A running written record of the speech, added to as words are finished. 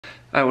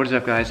Alright, what is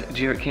up guys?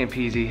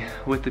 JaretCampisi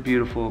with the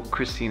beautiful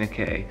Christina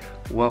K.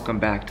 Welcome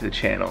back to the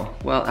channel.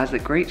 Well, as the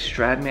great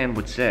Stradman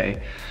would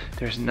say,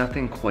 there's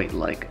nothing quite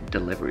like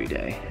delivery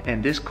day.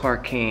 And this car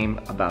came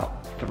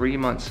about 3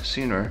 months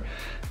sooner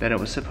than it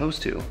was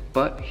supposed to.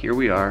 But here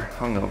we are,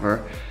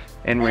 hungover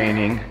and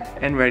raining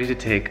and ready to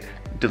take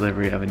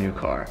delivery of a new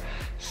car.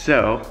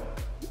 So,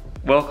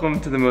 welcome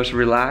to the most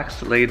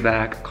relaxed, laid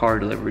back car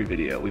delivery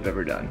video we've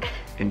ever done.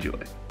 Enjoy.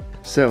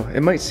 So it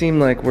might seem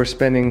like we're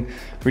spending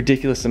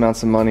ridiculous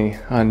amounts of money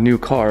on new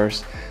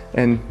cars,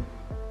 and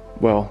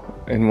well,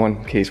 in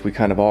one case we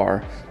kind of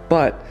are,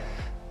 but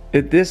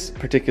this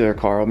particular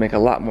car will make a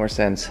lot more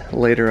sense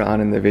later on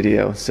in the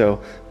video.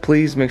 So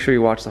please make sure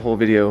you watch the whole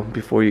video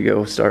before you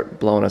go start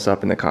blowing us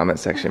up in the comment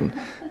section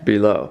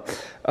below.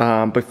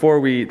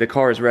 Before the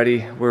car is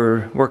ready,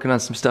 we're working on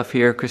some stuff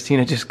here.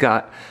 Christina just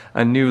got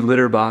a new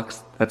litter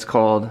box that's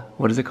called,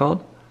 what is it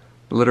called?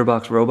 The litter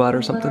box robot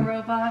or something?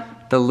 Litter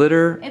robot. The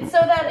litter. It's so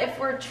that if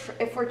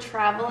we're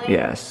traveling,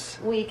 yes,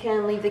 we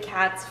can leave the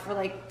cats for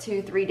like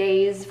 2-3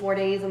 days, 4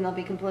 days, and they'll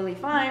be completely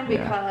fine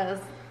because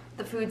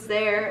the food's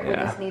there. We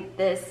just need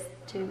this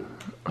to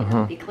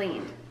be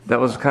cleaned. That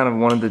was kind of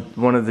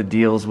one of the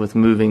deals with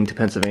moving to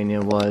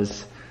Pennsylvania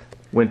was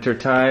winter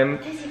time.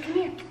 Come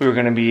here. We were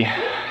going to be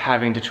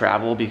having to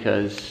travel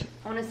because,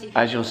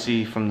 as you'll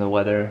see from the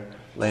weather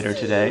later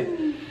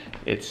today,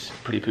 it's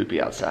pretty poopy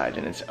outside,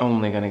 and it's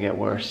only gonna get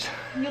worse.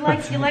 You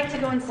like to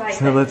go inside.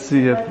 So let's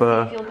see if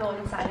you'll go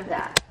inside of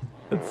that.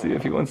 Let's see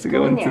if he wants to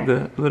go into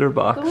the litter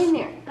box. Go in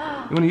there.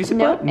 You want to use it?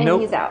 Nope.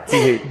 Nope. He's out.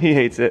 He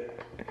hates it.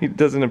 He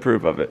doesn't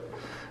approve of it.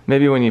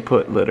 Maybe when you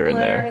put litter in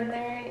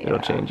there, it'll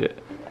change it.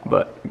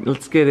 But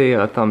let's get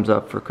a thumbs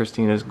up for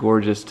Christina's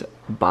gorgeous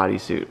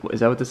bodysuit.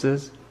 Is that what this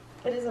is?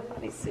 It is a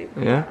bodysuit.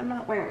 Yeah. I'm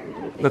not wearing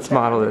anything. Let's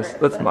model this.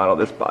 Let's model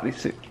this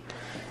bodysuit.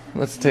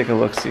 Let's take a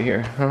look. See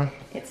here, huh?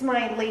 It's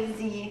my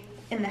lazy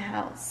in the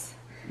house.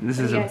 This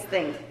what is do you guys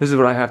think? This is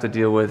what I have to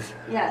deal with.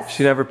 Yes.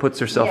 She never puts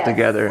herself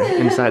together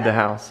inside the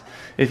house.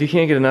 If you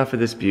can't get enough of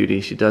this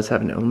beauty, she does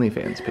have an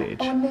OnlyFans page.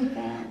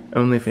 OnlyFans.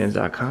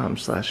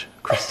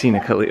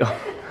 OnlyFans.com/Christina Khalil.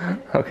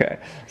 Okay,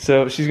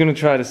 so she's gonna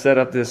try to set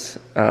up this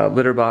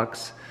litter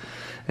box,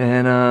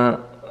 and I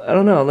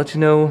don't know. I'll let you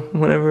know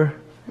whenever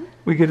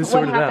we get it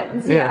sorted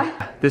out. Yeah.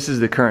 This is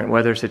the current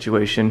weather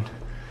situation.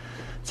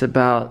 It's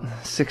about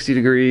 60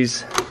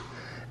 degrees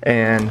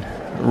and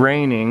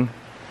raining.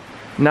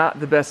 Not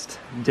the best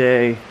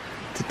day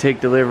to take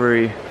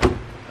delivery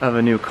of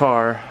a new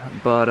car,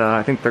 but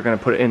I think they're gonna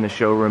put it in the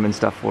showroom and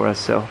stuff for us,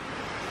 so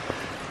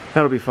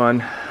that'll be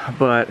fun.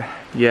 But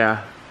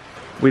yeah,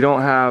 we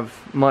don't have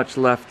much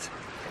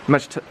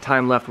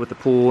time left with the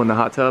pool and the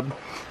hot tub.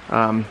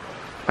 I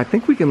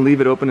think we can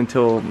leave it open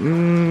until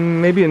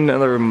maybe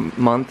another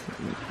month.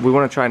 We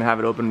want to try and have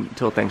it open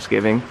until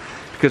Thanksgiving,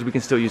 because we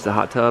can still use the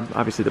hot tub.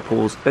 Obviously the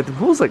pool's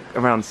like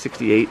around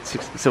 68,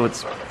 60, so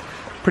it's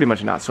pretty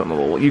much not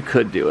swimmable. You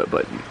could do it,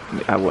 but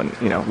I wouldn't,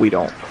 we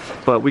don't.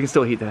 But we can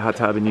still heat the hot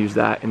tub and use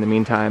that in the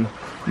meantime.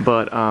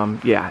 But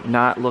yeah,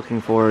 not looking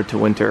forward to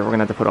winter. We're gonna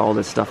have to put all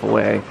this stuff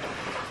away.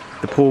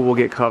 The pool will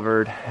get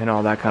covered and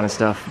all that kind of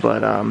stuff.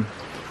 But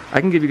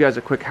I can give you guys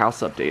a quick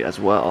house update as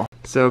well.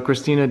 So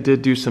Christina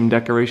did do some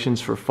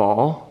decorations for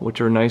fall,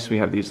 which are nice. We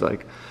have these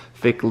like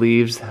fake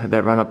leaves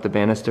that run up the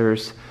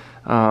banisters.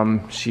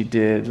 She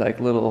did like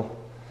little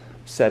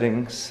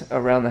settings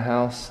around the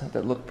house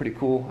that look pretty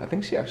cool. I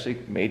think she actually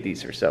made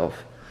these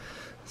herself.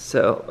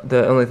 So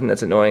the only thing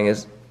that's annoying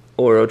is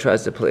Oro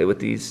tries to play with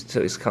these,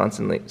 so he's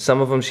constantly,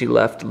 some of them she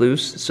left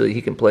loose so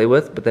he can play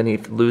with, but then he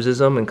loses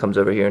them and comes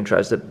over here and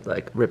tries to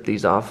like rip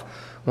these off.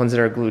 Ones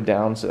that are glued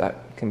down, so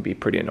that can be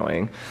pretty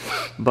annoying.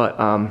 But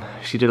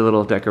she did a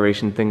little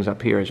decoration things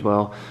up here as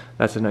well.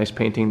 That's a nice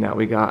painting that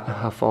we got,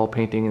 a fall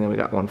painting, and then we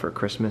got one for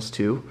Christmas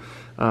too.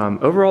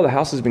 Overall, the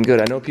house has been good.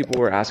 I know people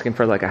were asking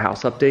for like a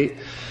house update.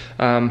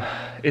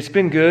 It's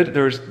been good.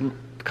 There's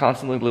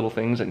constantly little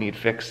things that need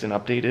fixed and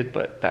updated,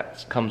 but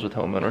that comes with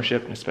home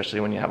ownership, and especially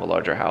when you have a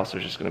larger house,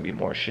 there's just going to be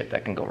more shit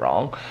that can go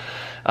wrong.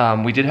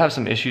 We did have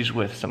some issues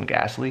with some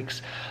gas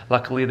leaks.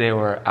 Luckily, they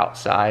were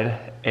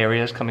outside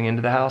areas coming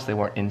into the house. They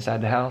weren't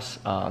inside the house,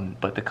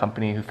 but the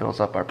company who fills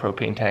up our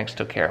propane tanks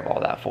took care of all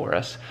that for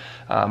us.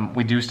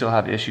 We do still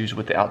have issues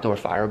with the outdoor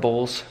fire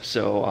bowls,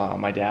 so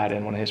my dad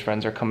and one of his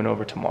friends are coming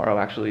over tomorrow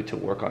actually to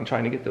work on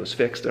trying to get those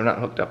fixed. They're not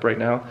hooked up right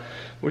now,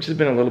 which has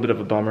been a little bit of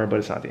a bummer, but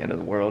it's not the end of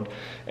the world.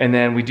 And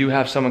then we do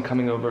have someone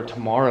coming over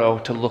tomorrow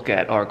to look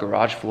at our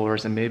garage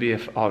floors, and maybe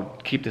if I'll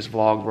keep this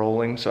vlog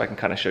rolling so I can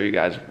kind of show you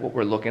guys what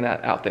we're looking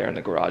at out there in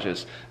the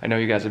garages. I know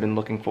you guys have been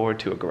looking forward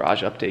to a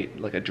garage update,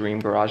 like a dream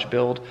garage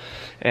build,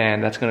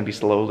 and that's going to be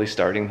slowly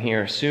starting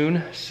here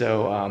soon,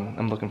 so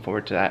I'm looking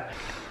forward to that.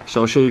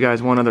 So I'll show you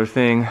guys one other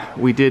thing.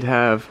 We did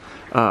have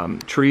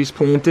trees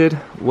planted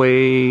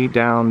way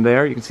down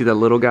there. You can see the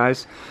little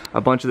guys.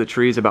 A bunch of the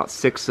trees, about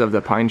 6 of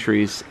the pine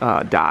trees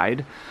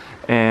died,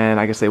 and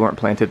I guess they weren't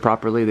planted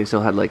properly. They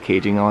still had like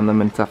caging on them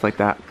and stuff like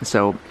that.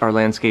 So our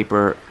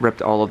landscaper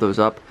ripped all of those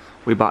up.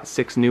 We bought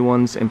 6 new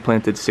ones and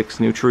planted 6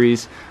 new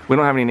trees. We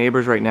don't have any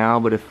neighbors right now,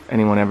 but if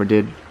anyone ever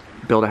did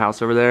build a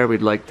house over there,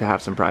 we'd like to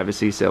have some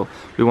privacy. So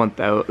we want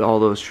all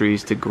those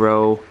trees to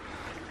grow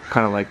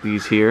kind of like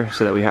these here,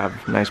 so that we have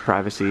nice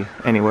privacy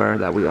anywhere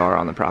that we are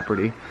on the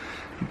property.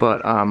 But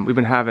we've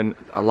been having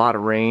a lot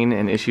of rain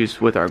and issues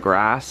with our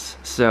grass,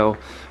 so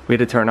we had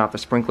to turn off the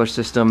sprinkler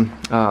system.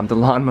 The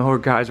lawnmower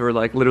guys were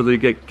like literally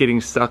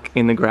getting stuck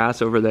in the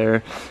grass over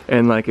there,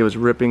 and like it was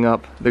ripping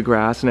up the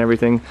grass and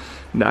everything.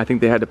 I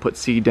think they had to put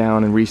seed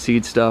down and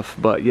reseed stuff.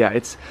 But yeah,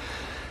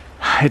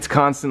 it's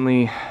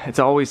constantly, it's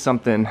always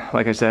something.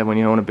 Like I said, when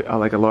you own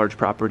like a large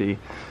property,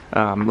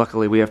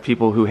 luckily we have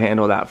people who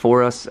handle that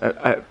for us.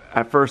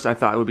 At first I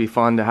thought it would be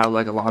fun to have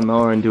like a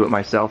lawnmower and do it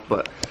myself,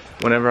 but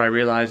whenever I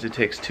realized it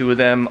takes 2 of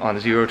them on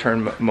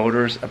 0-turn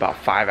motors about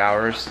 5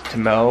 hours to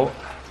mow,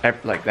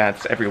 like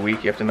that's every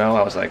week you have to mow,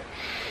 I was like,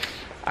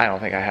 I don't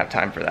think I have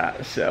time for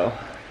that. So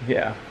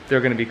yeah,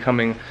 they're gonna be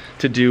coming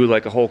to do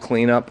like a whole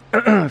cleanup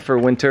for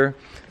winter.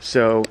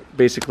 So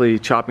basically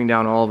chopping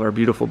down all of our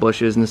beautiful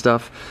bushes and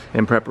stuff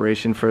in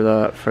preparation for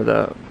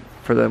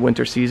the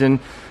winter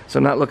season. So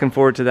I'm not looking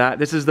forward to that.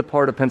 This is the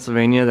part of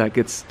Pennsylvania that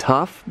gets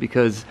tough,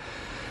 because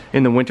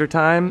in the winter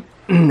time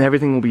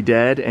everything will be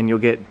dead and you'll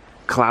get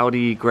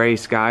cloudy gray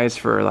skies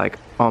for like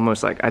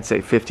almost like I'd say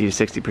 50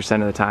 to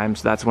 60% of the time.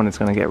 So that's when it's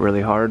going to get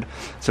really hard.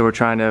 So we're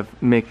trying to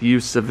make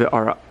use of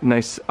our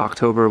nice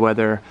October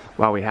weather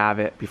while we have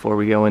it before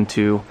we go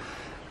into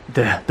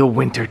the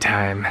winter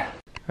time.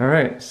 All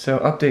right, so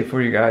update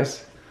for you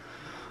guys.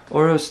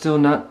 Oro's still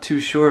not too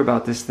sure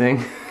about this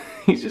thing.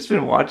 He's just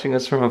been watching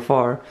us from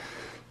afar.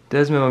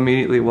 Desmo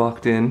immediately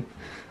walked in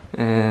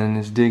and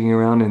is digging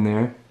around in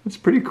there. It's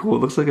pretty cool. It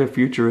looks like a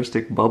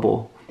futuristic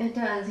bubble. It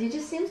does. He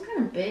just seems kind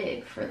of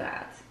big for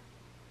that.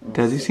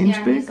 Does he seem big?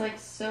 Yeah, he's like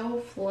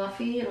so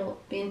fluffy. It'll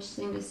be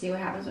interesting to see what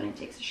happens when he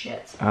takes a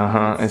shit.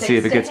 And see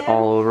if it gets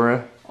all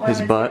over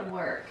his butt.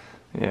 Work.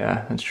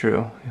 Yeah, that's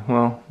true.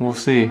 Well, we'll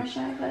see.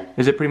 Shy, but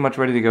is it pretty much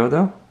ready to go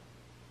though?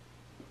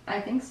 I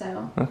think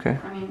so. Okay.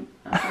 I mean,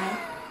 okay.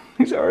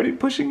 He's already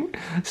pushing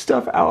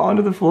stuff out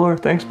onto the floor.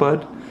 Thanks,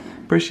 bud.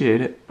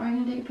 Appreciate it. Are you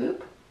gonna take a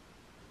poop?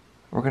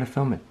 We're gonna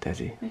film it,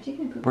 Desi. Are you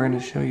taking a poop? We're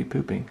gonna show you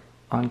pooping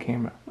on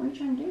camera. What are you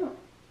trying to do?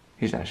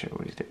 He's not sure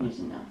what he's doing. He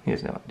doesn't know. He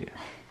has no idea.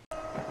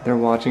 They're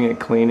watching it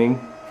cleaning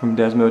from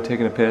Desmo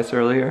taking a piss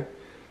earlier,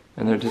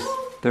 and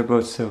they're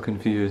both so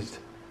confused.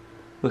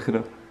 Look at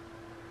them.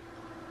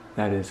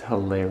 That is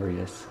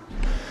hilarious.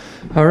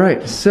 All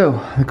right, so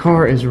the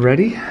car is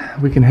ready.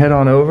 We can head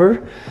on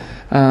over.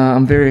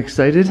 I'm very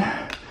excited.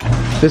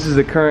 This is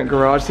the current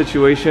garage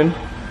situation.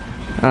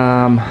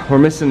 We're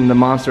missing the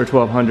Monster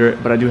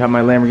 1200, but I do have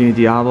my Lamborghini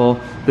Diablo,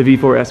 the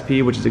V4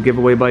 SP, which is a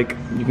giveaway bike.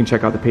 You can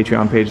check out the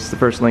Patreon page. It's the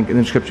first link in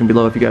the description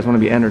below if you guys want to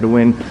be entered to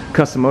win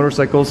custom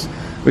motorcycles.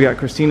 We got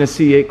Christina's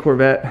C8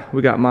 Corvette.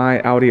 We got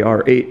my Audi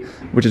R8,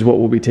 which is what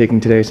we'll be taking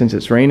today since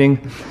it's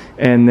raining.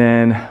 And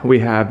then we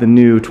have the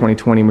new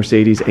 2020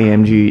 Mercedes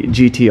AMG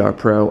GTR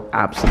Pro.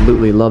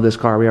 Absolutely love this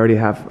car. We already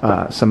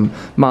have some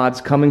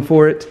mods coming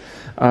for it.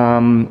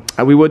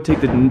 We would take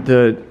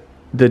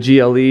the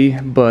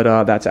GLE,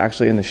 but that's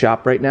actually in the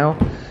shop right now,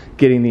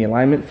 getting the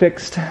alignment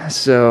fixed.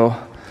 So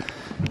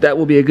that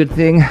will be a good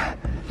thing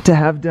to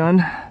have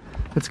done.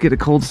 Let's get a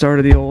cold start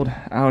of the old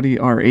Audi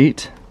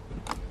R8.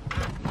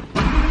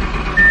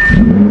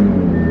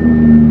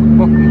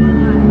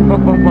 Oh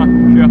my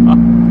god.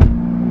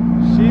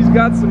 She's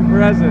got some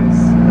presence,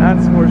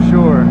 that's for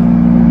sure.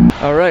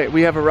 All right,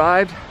 we have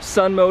arrived.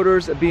 Sun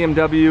Motors, a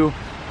BMW.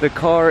 The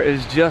car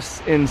is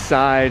just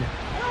inside.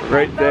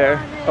 Right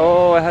there.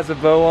 Oh, it has a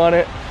bow on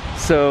it.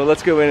 So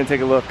let's go in and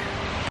take a look.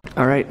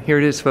 All right, here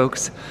it is,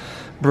 folks.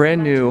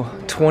 Brand new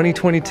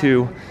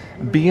 2022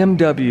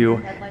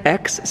 BMW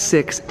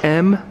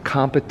X6M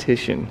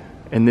Competition.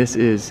 And this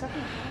is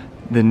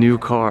the new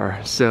car.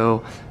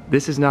 So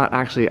this is not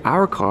actually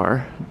our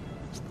car.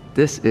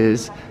 This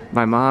is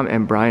my mom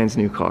and Brian's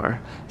new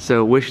car.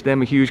 So wish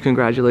them a huge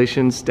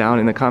congratulations down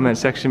in the comment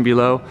section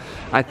below.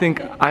 I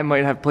think I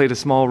might have played a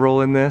small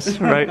role in this,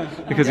 right?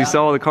 Because he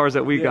saw the cars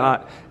that we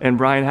got, and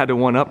Brian had to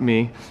one-up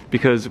me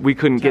because we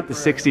couldn't get the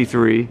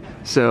 63.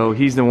 So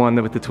he's the one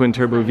with the twin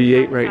turbo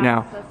V8 right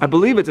now. I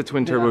believe it's a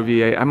twin turbo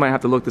V8. I might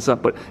have to look this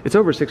up, but it's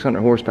over 600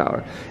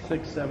 horsepower.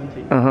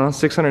 617.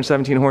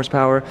 617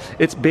 horsepower.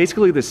 It's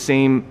basically the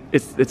same.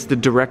 It's the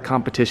direct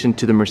competition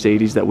to the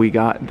Mercedes that we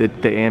got, the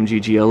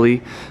AMG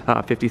GLE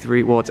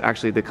 53. Well, it's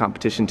actually the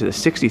competition to the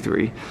 63.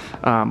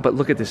 But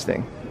look at this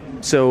thing.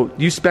 So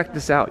you spec'd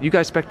this out. You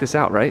guys spec'd this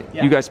out, right?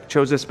 Yeah. You guys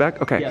chose this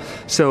spec? Okay. Yeah.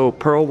 So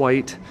pearl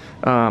white.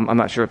 I'm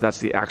not sure if that's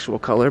the actual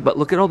color, but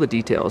look at all the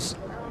details.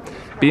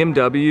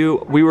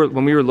 BMW,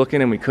 when we were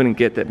looking and we couldn't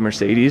get that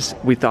Mercedes,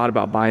 we thought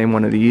about buying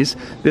one of these.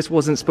 This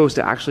wasn't supposed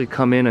to actually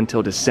come in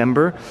until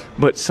December,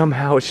 but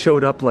somehow it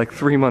showed up like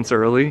 3 months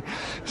early.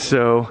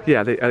 So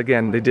yeah,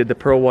 they did the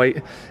pearl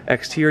white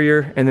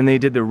exterior and then they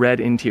did the red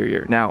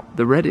interior. Now,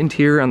 the red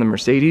interior on the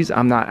Mercedes,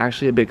 I'm not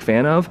actually a big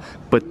fan of,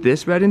 but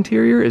this red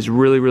interior is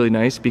really, really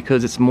nice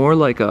because it's more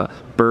like a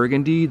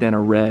burgundy than a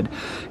red.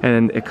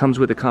 And it comes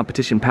with a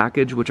competition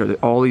package, which are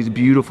all these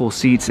beautiful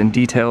seats and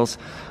details.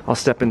 I'll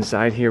step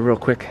inside here real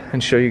quick quick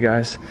and show you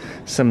guys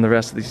some of the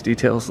rest of these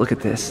details. Look at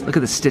this. Look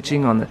at the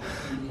stitching on the,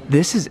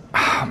 this is,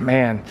 oh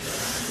man,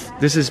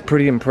 this is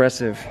pretty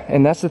impressive.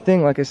 And that's the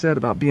thing, like I said,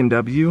 about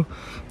BMW.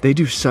 They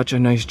do such a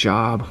nice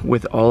job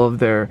with all of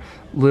their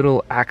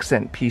little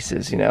accent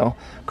pieces, you know.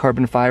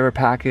 Carbon fiber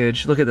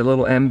package. Look at the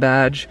little M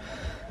badge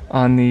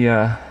on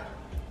the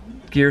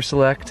gear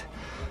select.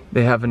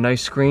 They have a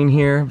nice screen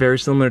here, very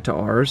similar to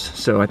ours.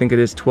 So I think it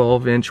is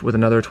 12-inch with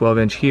another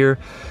 12-inch here.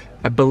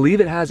 I believe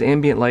it has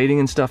ambient lighting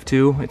and stuff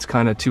too. It's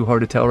kind of too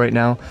hard to tell right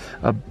now.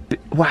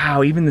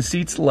 Wow, even the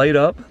seats light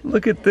up.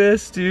 Look at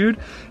this, dude.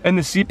 And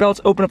the seat belts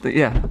open up the,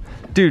 yeah.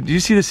 Dude, do you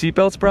see the seat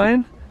belts,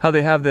 Brian? How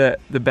they have the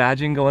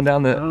badging going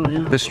down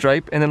the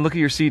stripe? And then look at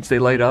your seats, they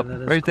light up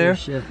right there.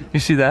 Shit. You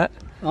see that?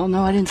 Oh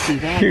no, I didn't see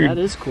that. Dude, that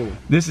is cool.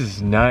 This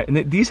is nice.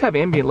 And these have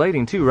ambient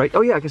lighting too, right?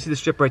 Oh yeah, I can see the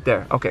strip right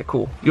there. Okay,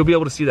 cool. You'll be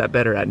able to see that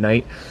better at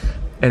night.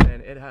 And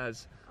then it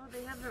has... Oh,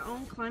 they have their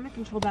own climate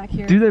control back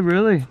here. Do they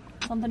really?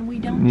 Something we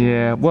don't.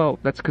 Yeah, well,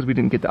 that's because we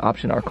didn't get the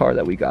option our car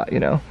that we got, you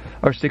know.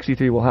 Our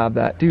 63 will have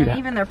that. Dude. And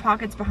even their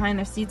pockets behind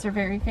their seats are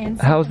very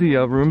fancy. How's the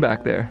room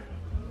back there?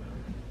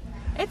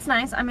 It's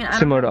nice. I mean, I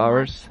similar don't to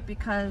ours?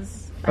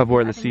 Because of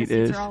where the seat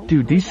is.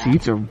 Dude, these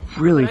seats are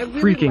really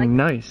freaking like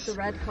nice. The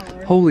red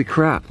color. Holy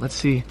crap. Let's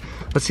see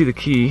the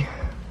key.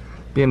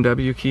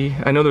 BMW key.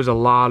 I know there's a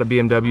lot of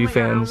BMW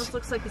fans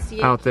looks like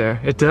the out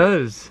there. It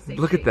does.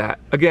 Look at that.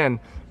 Again,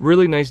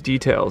 really nice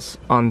details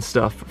on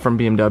stuff from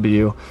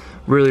BMW.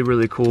 Really,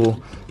 really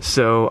cool.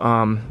 So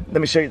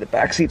let me show you the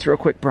back seats real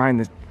quick,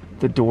 Brian.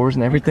 The doors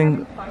and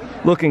everything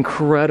look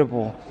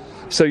incredible.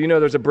 So you know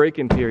there's a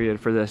break-in period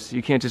for this.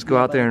 You can't just go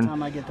out there and... By the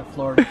time I get to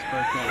Florida, it's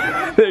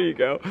birthday. There you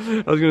go.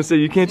 I was gonna say,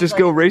 you can't just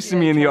go racing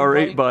me in the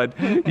R8, bud.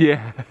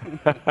 Yeah.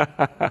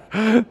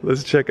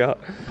 Let's check out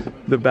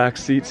the back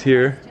seats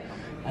here.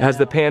 It has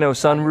the pano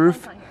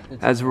sunroof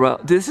as well.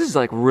 This is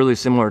like really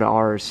similar to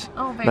ours.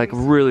 Oh, very like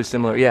really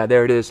similar. Yeah,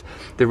 there it is.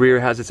 The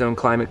rear has its own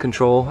climate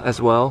control as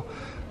well.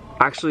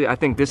 Actually, I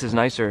think this is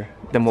nicer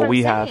than what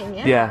we have.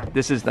 Yeah,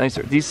 this is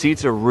nicer. These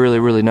seats are really,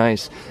 really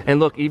nice.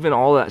 And look, even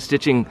all that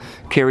stitching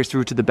carries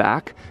through to the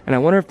back. And I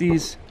wonder if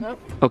these... Nope.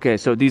 Okay,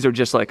 so these are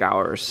just like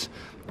ours.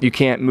 You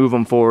can't move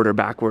them forward or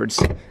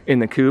backwards in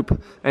the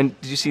coupe. And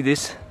did you see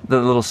this?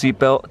 The little seat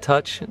belt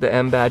touch, the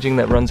M badging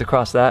that runs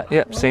across that.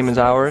 Yep, same as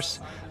ours.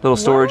 Little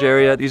storage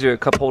area. These are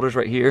cup holders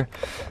right here.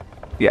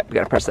 Yeah, you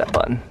gotta press that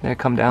button. There,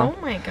 come down.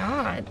 Oh my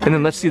God. And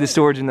then let's see the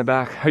storage in the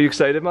back. Are you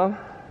excited, Mom?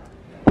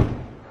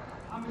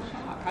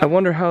 I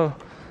wonder how...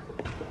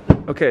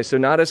 Okay, so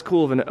not as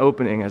cool of an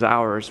opening as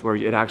ours, where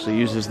it actually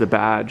uses the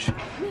badge,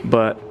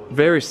 but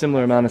very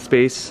similar amount of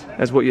space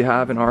as what you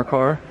have in our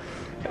car.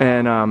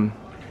 And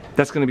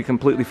that's gonna be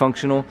completely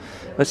functional.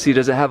 Let's see,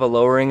 does it have a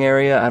lowering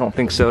area? I don't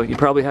think so. You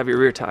probably have your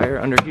rear tire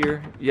under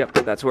here. Yep,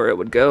 that's where it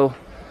would go.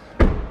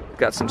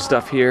 Got some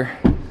stuff here.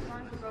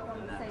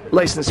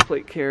 License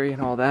plate carry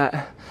and all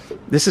that.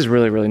 This is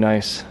really, really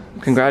nice.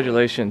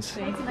 Congratulations.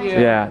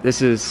 Yeah,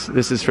 this is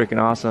freaking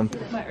awesome.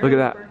 Look at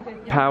that.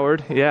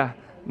 Powered, yeah.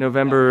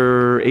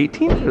 November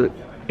 18th?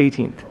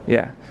 18th,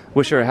 yeah.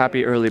 Wish her a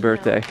happy early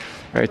birthday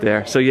right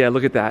there. So yeah,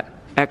 look at that.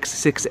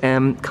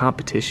 X6M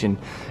competition.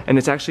 And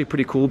it's actually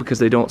pretty cool because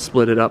they don't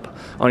split it up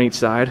on each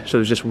side. So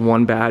there's just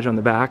one badge on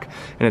the back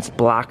and it's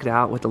blacked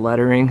out with the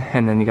lettering.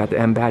 And then you got the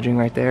M badging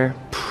right there.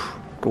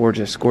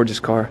 Gorgeous, gorgeous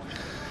car.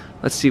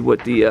 Let's see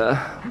what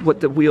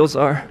the wheels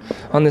are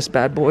on this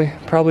bad boy.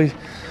 Probably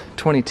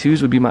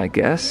 22s would be my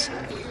guess.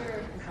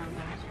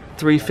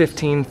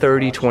 315,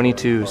 30,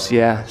 22s,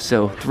 yeah,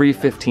 so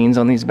 315s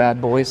on these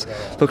bad boys.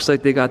 Looks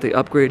like they got the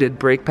upgraded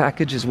brake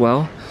package as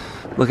well.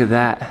 Look at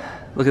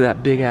that. Look at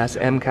that big ass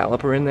M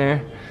caliper in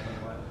there.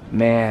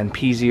 Man,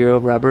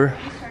 P0 rubber.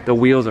 The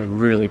wheels are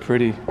really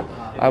pretty.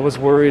 I was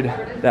worried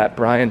that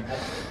Brian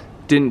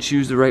didn't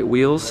choose the right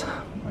wheels.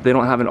 They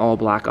don't have an all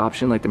black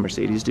option like the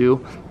Mercedes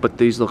do, but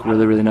these look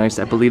really, really nice.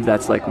 I believe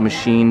that's like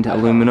machined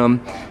aluminum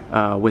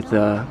with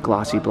the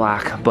glossy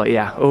black. But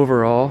yeah,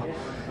 overall,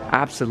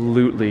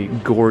 absolutely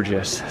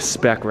gorgeous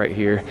spec right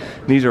here.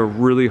 These are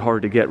really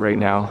hard to get right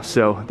now,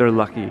 so they're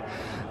lucky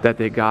that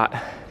they got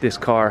this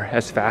car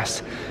as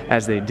fast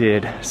as they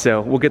did. So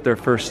we'll get their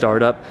first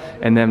start up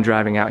and them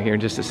driving out here in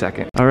just a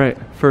second. All right,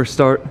 first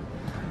start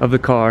of the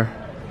car.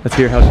 Let's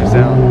hear how she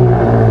sounds.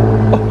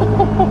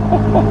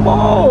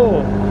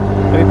 Oh,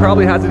 and he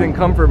probably has it in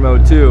comfort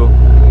mode too.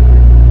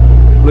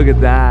 Look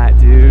at that,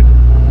 dude.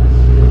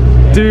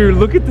 Dude,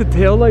 look at the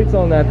taillights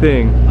on that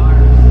thing.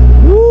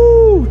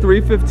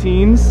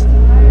 315s.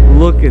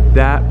 Look at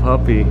that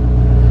puppy.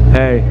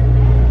 Hey,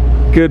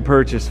 good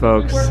purchase,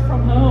 folks. Work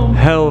from home.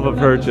 Hell of a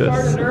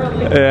purchase.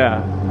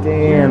 Yeah.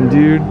 Damn,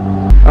 dude.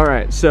 All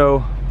right,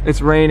 so it's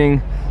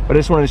raining, but I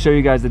just wanted to show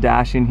you guys the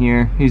dash in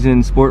here. He's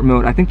in sport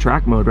mode, I think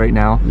track mode right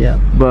now. Yeah.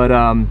 But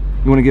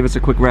you want to give us a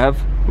quick rev?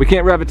 We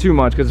can't rev it too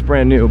much because it's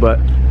brand new, but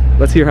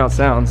let's hear how it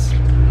sounds.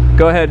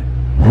 Go ahead.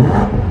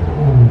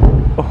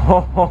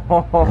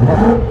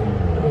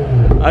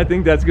 I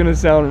think that's gonna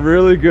sound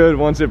really good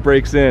once it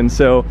breaks in.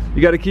 So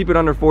you got to keep it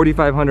under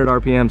 4,500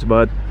 RPMs,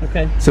 bud.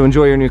 Okay. So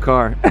enjoy your new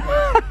car.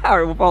 All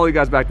right, we'll follow you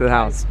guys back to the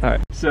house. All right.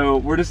 So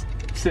we're just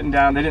sitting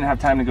down. They didn't have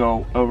time to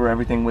go over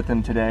everything with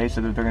them today,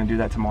 so they're gonna do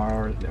that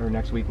tomorrow or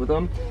next week with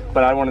them.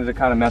 But I wanted to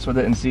kind of mess with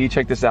it and see.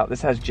 Check this out.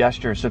 This has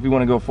gestures, so if you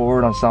want to go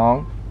forward on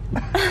song,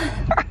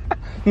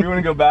 you want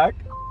to go back.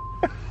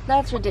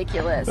 That's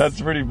ridiculous.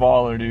 That's pretty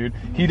baller, dude.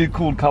 Heated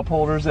cooled cup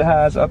holders it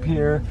has up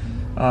here.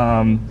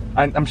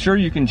 I'm sure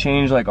you can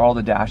change like all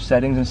the dash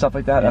settings and stuff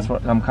like that. That's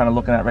what I'm kind of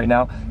looking at right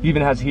now. He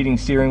even has heating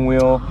steering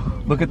wheel.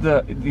 Look at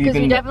the because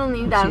you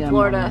definitely need that in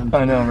Florida.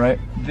 I know, right?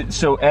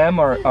 So M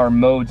are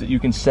modes that you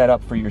can set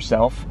up for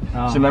yourself.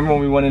 So remember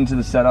when we went into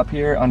the setup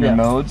here under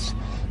modes?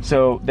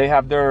 So they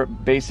have their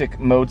basic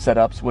mode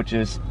setups, which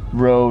is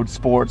road,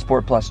 sport,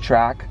 sport plus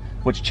track,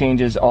 which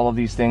changes all of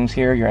these things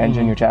here, your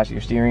engine, your chassis,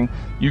 your steering.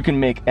 You can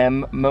make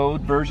M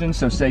mode versions,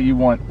 so say you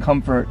want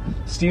comfort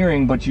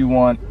steering, but you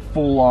want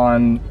full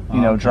on,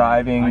 you know,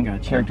 driving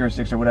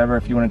characteristics or whatever.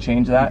 If you want to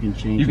change that,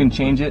 you can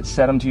change it,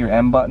 set them to your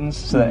M buttons,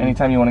 so that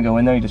anytime you want to go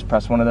in there, you just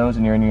press one of those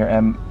and you're in your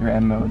M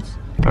modes.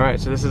 All right,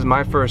 so this is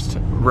my first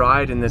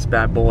ride in this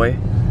bad boy.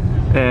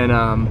 And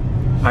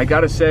I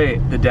gotta say,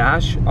 the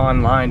dash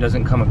online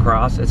doesn't come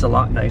across. It's a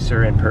lot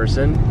nicer in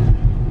person.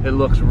 It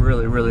looks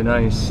really, really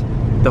nice.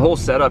 The whole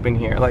setup in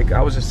here, like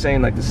I was just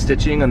saying, like the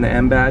stitching and the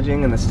M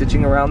badging and the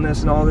stitching around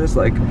this and all this,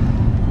 like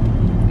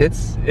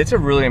it's a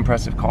really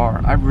impressive car.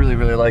 I really,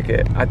 really like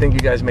it. I think you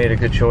guys made a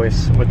good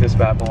choice with this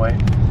bad boy.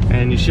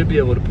 And you should be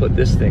able to put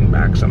this thing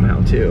back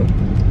somehow too.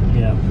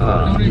 Yeah.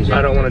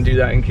 I don't want to do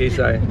that in case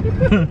I...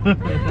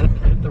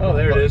 Oh,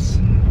 there it is.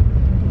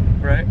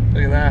 Right?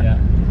 Look at that. Yeah.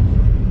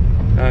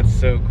 That's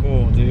so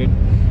cool, dude.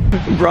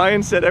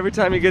 Brian said every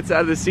time he gets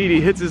out of the seat,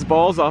 he hits his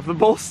balls off the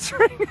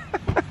bolstering.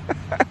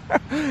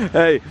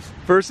 Hey,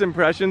 first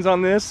impressions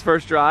on this,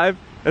 first drive,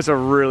 it's a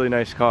really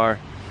nice car.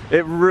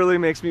 It really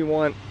makes me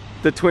want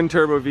the twin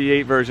turbo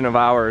V8 version of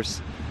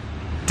ours.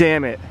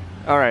 Damn it.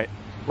 All right,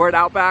 we're at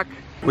Outback.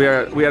 We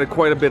had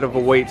quite a bit of a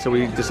wait, so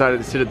we decided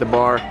to sit at the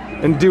bar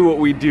and do what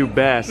we do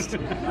best.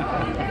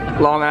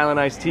 Long Island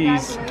iced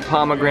teas,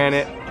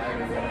 pomegranate,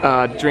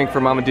 drink for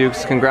Mama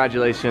Dukes.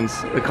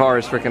 Congratulations, the car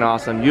is freaking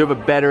awesome. You have a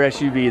better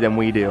SUV than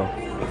we do.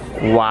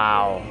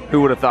 Wow,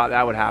 who would have thought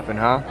that would happen,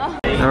 huh?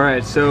 All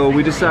right, so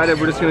we decided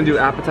we're just gonna do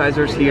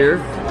appetizers here,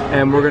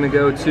 and we're gonna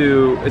go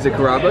to, is it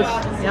Carrabba's?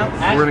 Yep.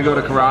 We're gonna go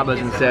to Carrabba's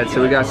instead.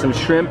 So we got some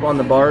shrimp on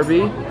the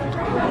Barbie.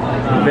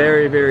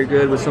 Very, very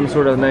good with some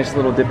sort of nice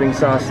little dipping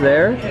sauce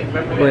there.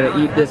 We're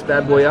gonna eat this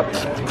bad boy up,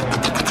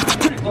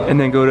 and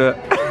then go to...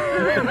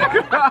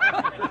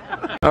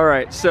 All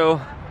right, so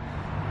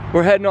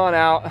we're heading on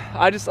out.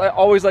 I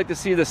always like to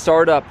see the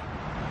startup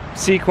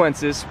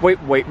sequences. Wait.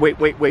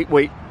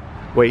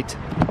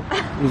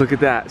 Look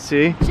at that,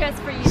 see?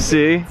 Just for you.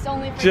 See? It's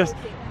only for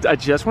I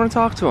just want to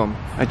talk to him.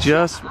 I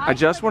just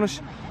want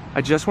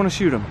to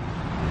shoot him.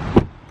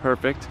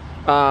 Perfect.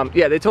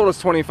 Yeah, they told us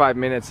 25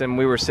 minutes and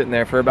we were sitting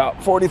there for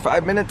about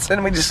 45 minutes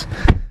and we just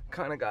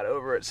kind of got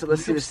over it. So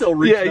let's see. Still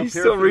reaching up he's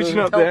still reaching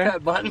up there.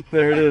 Button.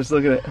 There it is,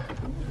 look at it.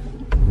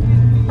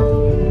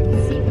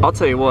 I'll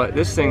tell you what,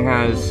 this thing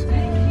has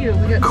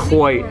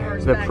quite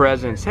the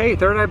presence. Hey,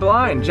 Third Eye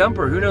Blind,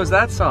 Jumper, who knows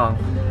that song?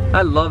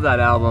 I love that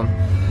album.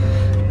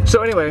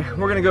 So anyway,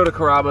 we're gonna go to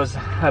Carrabba's,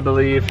 I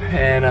believe,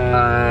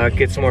 and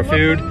get some more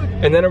food.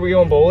 And then are we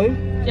going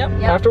bowling? Yep.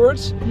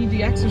 Afterwards? Need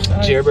the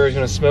exercise. Jaret's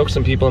gonna smoke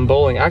some people in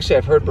bowling. Actually,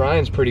 I've heard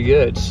Brian's pretty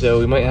good, so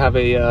we might have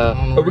a.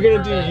 Are we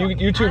gonna do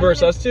you two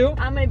versus us two?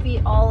 I'm gonna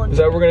be all in. Is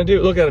that what we're gonna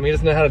do? Look at him. He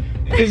doesn't know how to.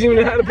 He doesn't even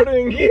know how to put it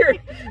in gear.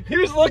 He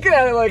was looking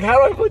at it like, how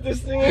do I put this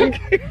thing in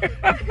gear?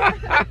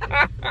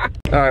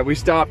 All right, we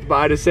stopped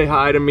by to say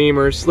hi to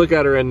memers. Look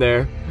at her in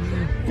there.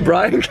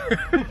 Brian.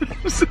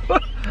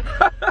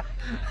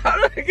 How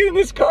did I get in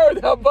this car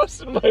without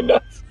busting my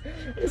nuts?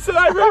 He said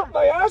I ripped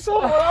my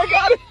asshole when I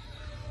got it.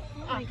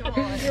 Oh my God.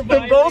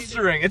 The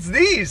bolstering, it's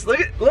these. Look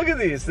at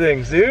these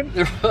things, dude.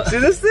 See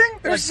this thing?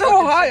 They're like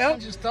so high up.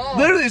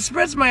 Literally it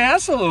spreads my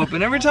asshole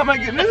open every time I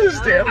get into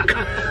this damn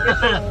car.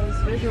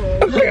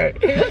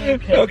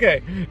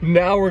 Okay.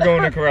 Now we're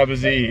going to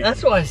Carrabba's to eat.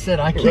 That's why I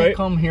said I can't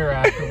come here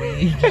after we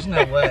eat. There's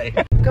no way.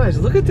 Guys,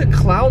 look at the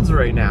clouds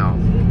right now.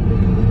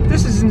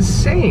 This is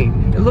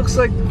insane. It looks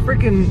like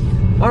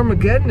freaking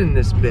Armageddon in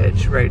this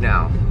bitch right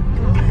now.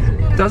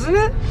 Doesn't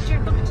it?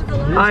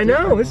 I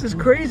know, this is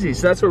crazy.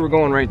 So that's where we're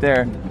going right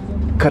there.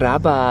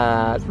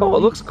 Carrabba's. Oh, it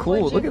looks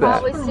cool. Look at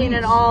that. You've probably seen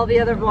in all the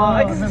other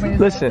vlogs.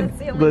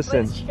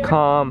 Listen.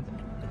 Calm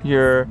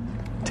your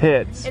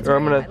tits. Or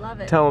I'm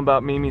gonna tell them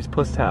about Mimi's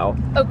puss towel.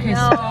 Okay,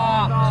 stop.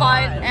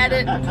 Quiet,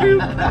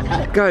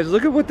 edit. Guys,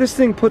 look at what this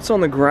thing puts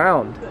on the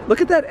ground. Look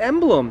at that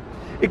emblem.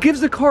 It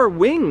gives the car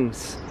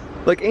wings.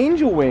 Like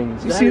angel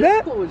wings. You see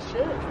that? Cool as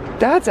shit.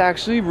 That's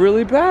actually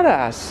really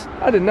badass.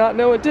 I did not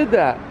know it did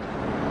that.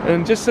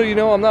 And just so you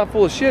know, I'm not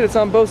full of shit. It's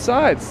on both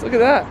sides. Look at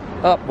that.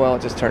 Oh, well,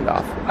 it just turned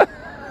off.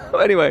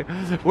 Anyway,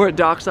 we're at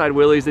Dockside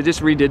Willie's. They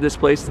just redid this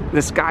place.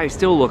 This guy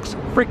still looks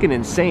freaking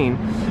insane.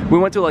 We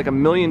went to like a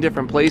million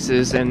different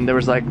places and there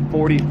was like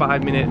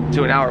 45-minute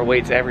to an hour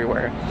waits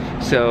everywhere.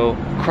 So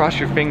cross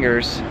your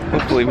fingers.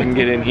 Hopefully we can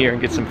get in here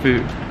and get some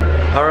food.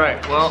 All right,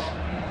 well,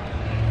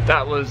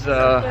 That was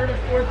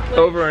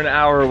over an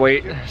hour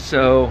wait.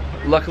 So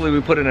luckily we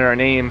put it in our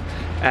name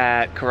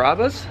at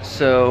Carrabba's.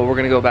 So we're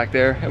gonna go back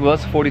there. Well,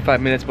 it's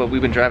 45 minutes, but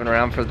we've been driving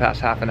around for the past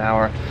half an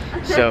hour.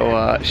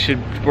 So should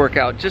work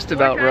out just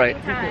about right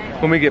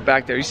when we get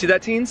back there. You see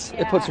that, teens?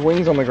 Yeah. It puts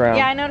wings on the ground.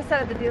 Yeah, I noticed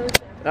that at the dealership.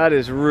 That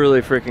is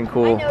really freaking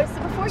cool. I noticed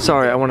it before.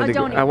 Sorry, I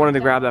wanted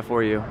to grab that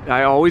for you.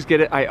 I always get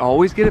it. I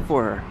always get it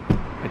for her.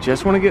 I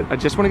just want to get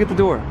the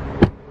door.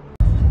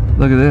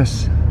 Look at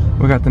this.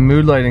 We got the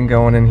mood lighting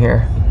going in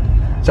here.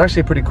 It's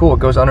actually pretty cool. It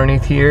goes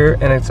underneath here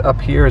and it's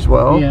up here as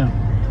well. Yeah.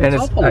 And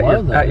it's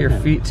at your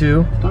feet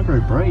too. It's not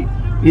very bright.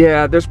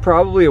 Yeah, there's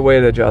probably a way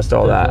to adjust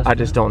all that. I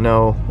just don't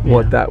know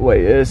what that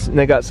way is. And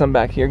they got some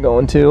back here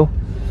going too.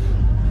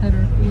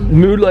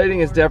 Mood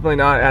lighting is definitely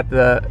not at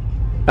the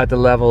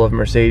level of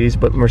Mercedes,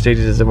 but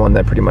Mercedes is the one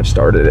that pretty much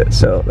started it,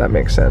 so that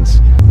makes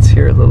sense. Let's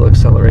hear a little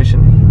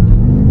acceleration.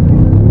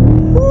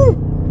 Woo!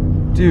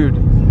 Dude.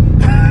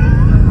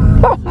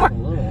 Oh my.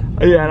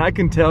 Yeah, and I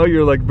can tell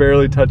you're like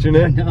barely touching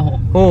it. I know.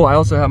 Oh, I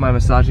also have my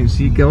massaging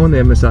seat going. They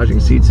have massaging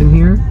seats in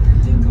here.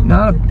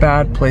 Not a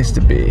bad place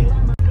to be.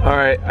 All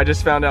right, I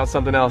just found out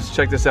something else.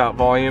 Check this out,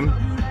 volume.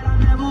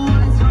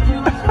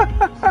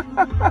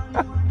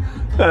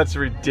 That's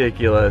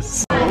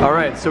ridiculous. All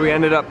right, so we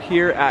ended up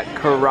here at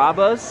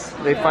Carrabba's.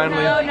 They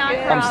finally, No, not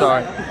I'm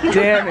sorry.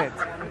 Damn it.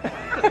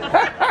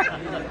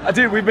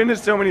 Dude, we've been to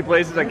so many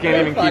places I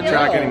can't even keep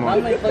track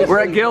anymore. We're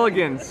at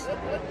Gilligan's.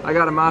 I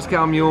got a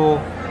Moscow Mule.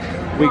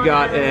 We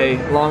got a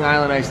Long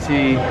Island iced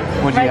tea.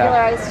 What'd you have?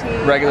 Regular iced tea.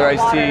 Regular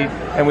iced tea.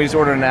 And we just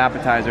ordered an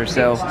appetizer.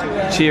 So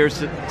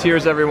cheers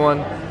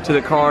everyone to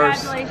the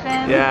cars.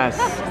 Congratulations. Yes.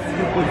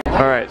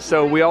 All right,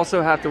 so we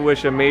also have to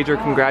wish a major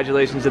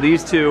congratulations to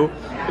these two.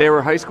 They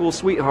were high school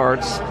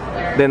sweethearts.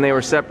 Then they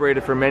were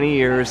separated for many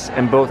years,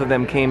 and both of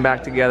them came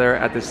back together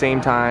at the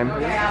same time.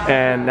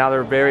 And now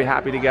they're very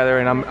happy together,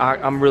 and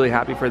I'm really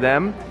happy for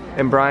them.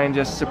 And Brian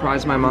just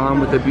surprised my mom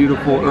with a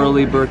beautiful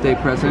early birthday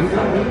present.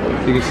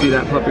 You can see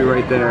that puppy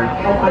right there.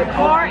 A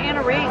car and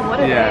a ring.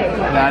 What a day.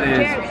 That is.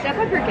 Jared, step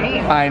up your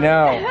game. I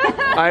know.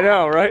 I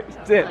know, right?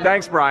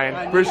 Thanks, Brian.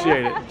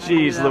 Appreciate it.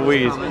 Jeez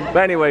Louise. But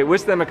anyway,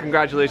 wish them a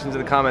congratulations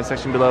in the comment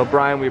section below.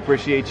 Brian, we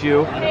appreciate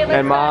you.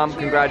 And Mom,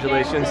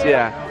 congratulations.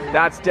 Yeah,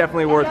 that's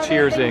definitely worth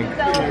cheersing.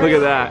 Look at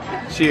that.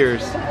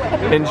 Cheers.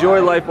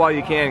 Enjoy life while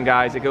you can,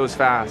 guys. It goes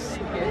fast.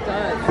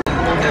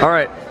 All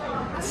right.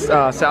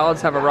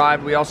 Salads have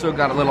arrived. We also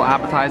got a little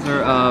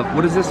appetizer of,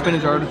 what is this,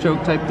 spinach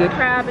artichoke type dip?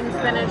 Crab and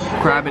spinach.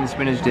 Crab and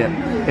spinach dip.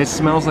 It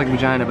smells like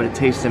vagina, but it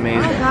tastes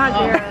amazing. Oh God,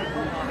 Jared.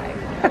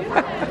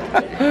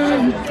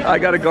 I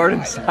got a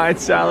garden side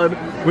salad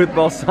with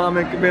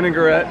balsamic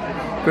vinaigrette.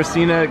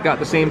 Christina got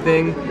the same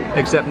thing,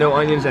 except no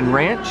onions and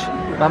ranch.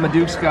 Mama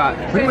Duke's got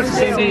pretty much the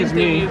same thing as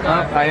me.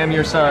 I am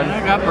your son.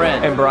 I got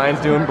bread. And Brian's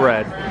doing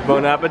bread.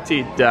 Bon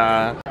appetit.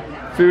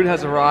 Food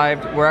has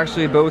arrived. We're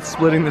actually both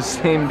splitting the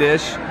same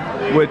dish,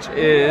 which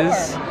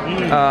is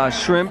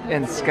shrimp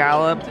and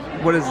scalloped.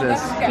 What is this?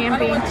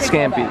 Scampi.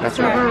 Scampi, that's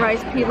right. Over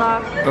rice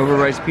pilaf. Over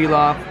rice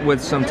pilaf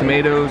with some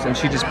tomatoes, and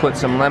she just put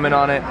some lemon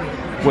on it,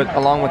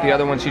 along with the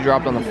other one she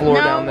dropped on the floor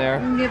down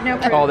there.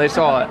 Oh, they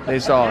saw it. They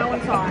saw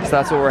it. So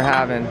that's what we're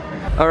having.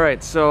 All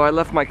right, so I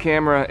left my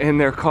camera in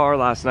their car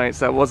last night,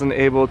 so I wasn't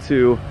able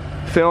to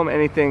film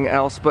anything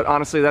else. But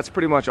honestly, that's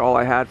pretty much all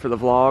I had for the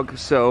vlog.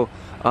 So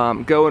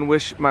go and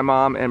wish my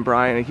mom and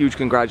Brian a huge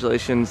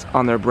congratulations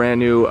on their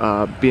brand new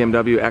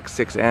BMW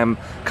X6M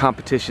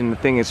competition. The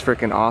thing is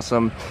freaking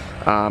awesome.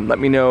 Let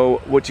me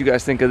know what you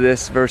guys think of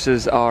this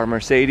versus our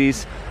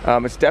Mercedes.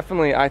 It's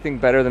definitely, I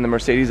think, better than the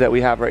Mercedes that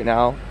we have right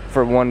now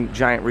for one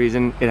giant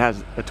reason. It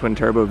has a twin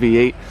turbo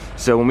V8.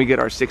 So when we get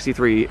our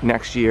 63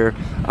 next year,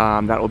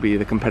 that will be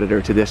the competitor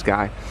to this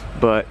guy.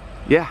 But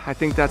yeah, I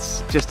think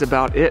that's just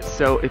about it.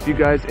 So if you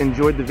guys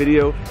enjoyed the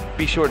video,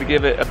 be sure to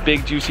give it a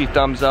big juicy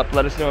thumbs up.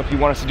 Let us know if you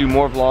want us to do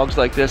more vlogs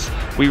like this.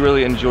 We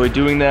really enjoy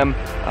doing them.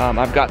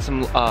 I've got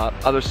some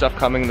other stuff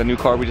coming. The new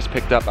car we just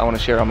picked up, I want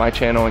to share on my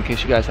channel in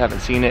case you guys haven't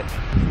seen it.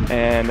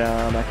 And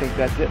I think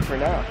that's it for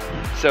now.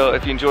 So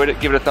if you enjoyed it,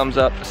 give it a thumbs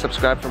up,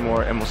 subscribe for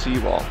more, and we'll see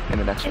you all in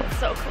the next one. It's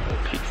so cool.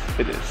 Peace.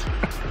 It is.